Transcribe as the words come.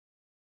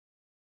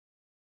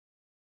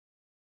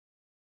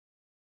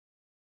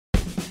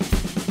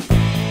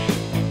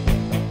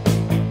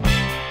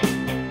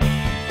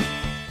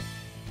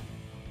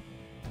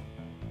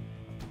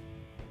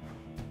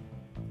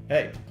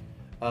Hey,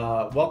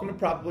 welcome to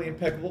Probably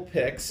Impeccable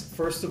Picks.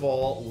 First of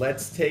all,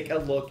 let's take a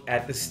look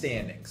at the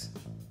standings.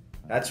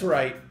 That's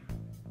right,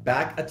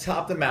 back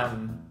atop the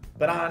mountain,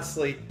 but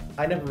honestly,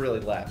 I never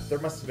really left. There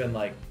must have been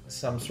like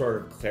some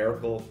sort of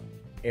clerical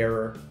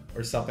error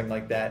or something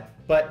like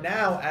that. But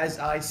now, as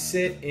I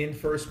sit in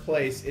first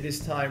place, it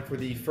is time for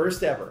the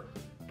first ever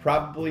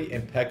Probably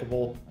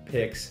Impeccable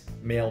Picks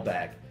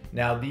mailbag.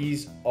 Now,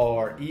 these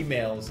are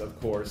emails, of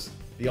course.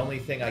 The only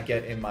thing I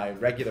get in my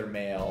regular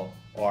mail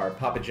are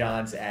Papa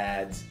John's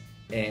ads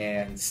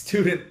and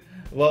student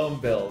loan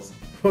bills,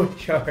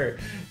 which are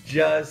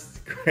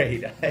just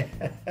great.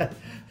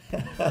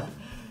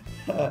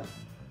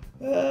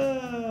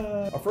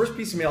 Our first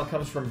piece of mail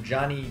comes from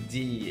Johnny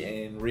D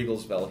in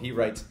Regalsville. He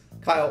writes,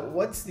 Kyle,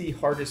 what's the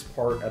hardest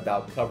part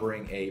about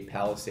covering a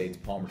Palisades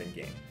Palmerton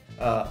game?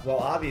 Well,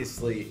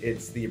 obviously,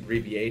 it's the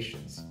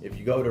abbreviations. If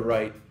you go to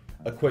write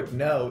a quick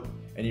note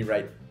and you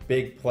write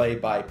big play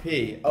by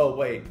P, oh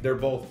wait, they're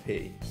both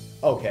P.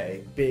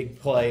 Okay, big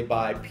play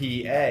by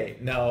PA.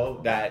 No,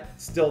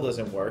 that still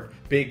doesn't work.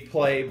 Big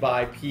play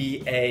by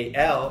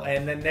PAL,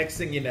 and then next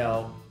thing you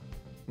know,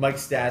 Mike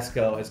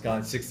Stasko has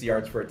gone 60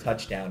 yards for a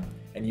touchdown,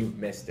 and you've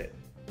missed it.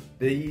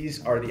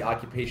 These are the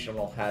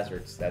occupational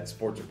hazards that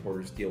sports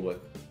reporters deal with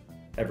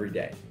every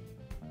day.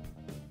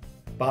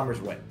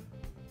 Bombers win.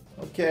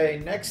 Okay,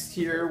 next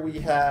here we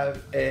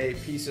have a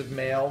piece of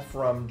mail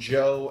from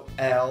Joe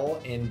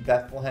L. in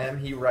Bethlehem.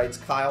 He writes,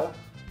 Kyle,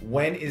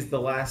 when is the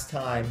last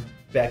time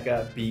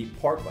Becca beat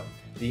Parkland?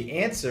 The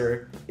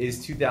answer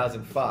is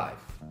 2005.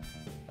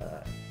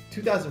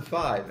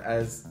 2005,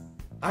 as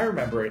I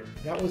remember it,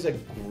 that was a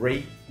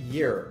great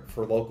year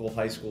for local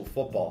high school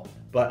football.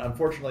 But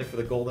unfortunately for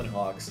the Golden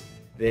Hawks,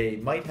 they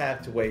might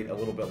have to wait a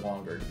little bit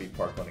longer to beat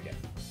Parkland again.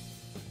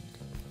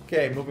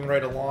 Okay, moving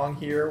right along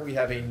here, we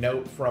have a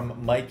note from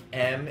Mike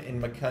M.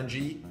 in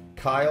Macungie.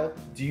 Kyle,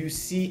 do you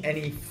see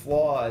any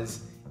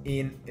flaws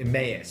in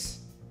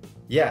Emmaus?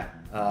 Yeah,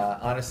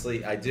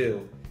 honestly, I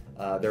do.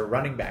 Their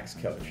running backs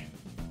coach.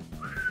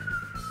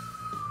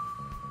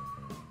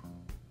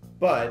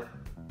 But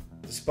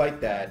despite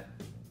that,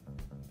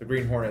 the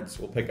Green Hornets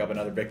will pick up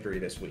another victory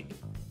this week.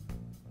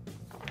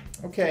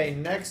 Okay,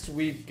 next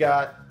we've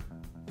got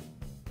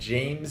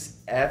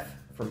James F.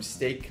 from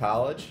State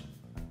College.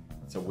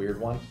 It's a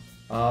weird one.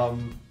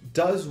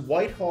 Does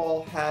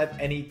Whitehall have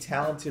any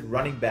talented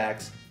running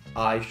backs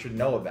I should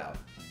know about?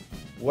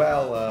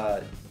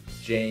 Well,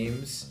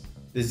 James,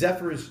 the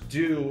Zephyrs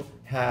do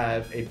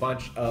have a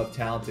bunch of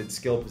talented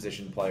skill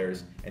position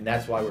players, and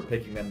that's why we're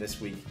picking them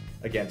this week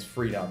against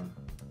Freedom.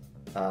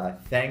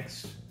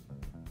 Thanks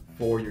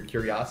for your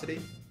curiosity.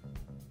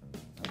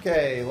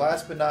 Okay,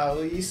 last but not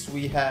least,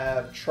 we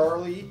have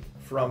Charlie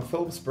from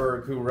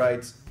Phillipsburg who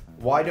writes,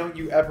 why don't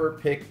you ever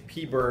pick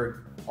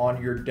P-Berg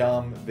on your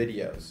dumb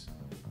videos?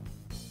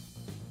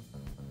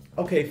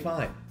 Okay,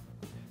 fine.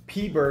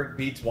 P-Berg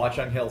beats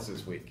Watchung Hills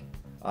this week.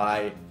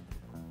 I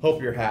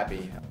hope you're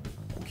happy.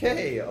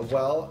 Okay,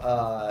 well,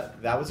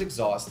 that was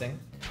exhausting.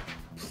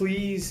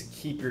 Please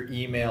keep your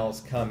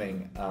emails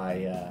coming,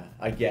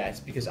 I guess,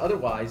 because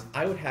otherwise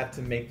I would have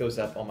to make those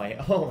up on my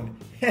own.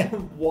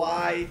 And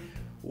why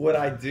would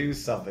I do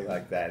something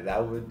like that?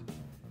 That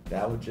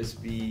would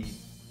just be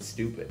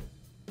stupid.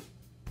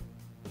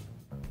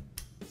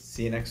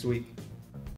 See you next week.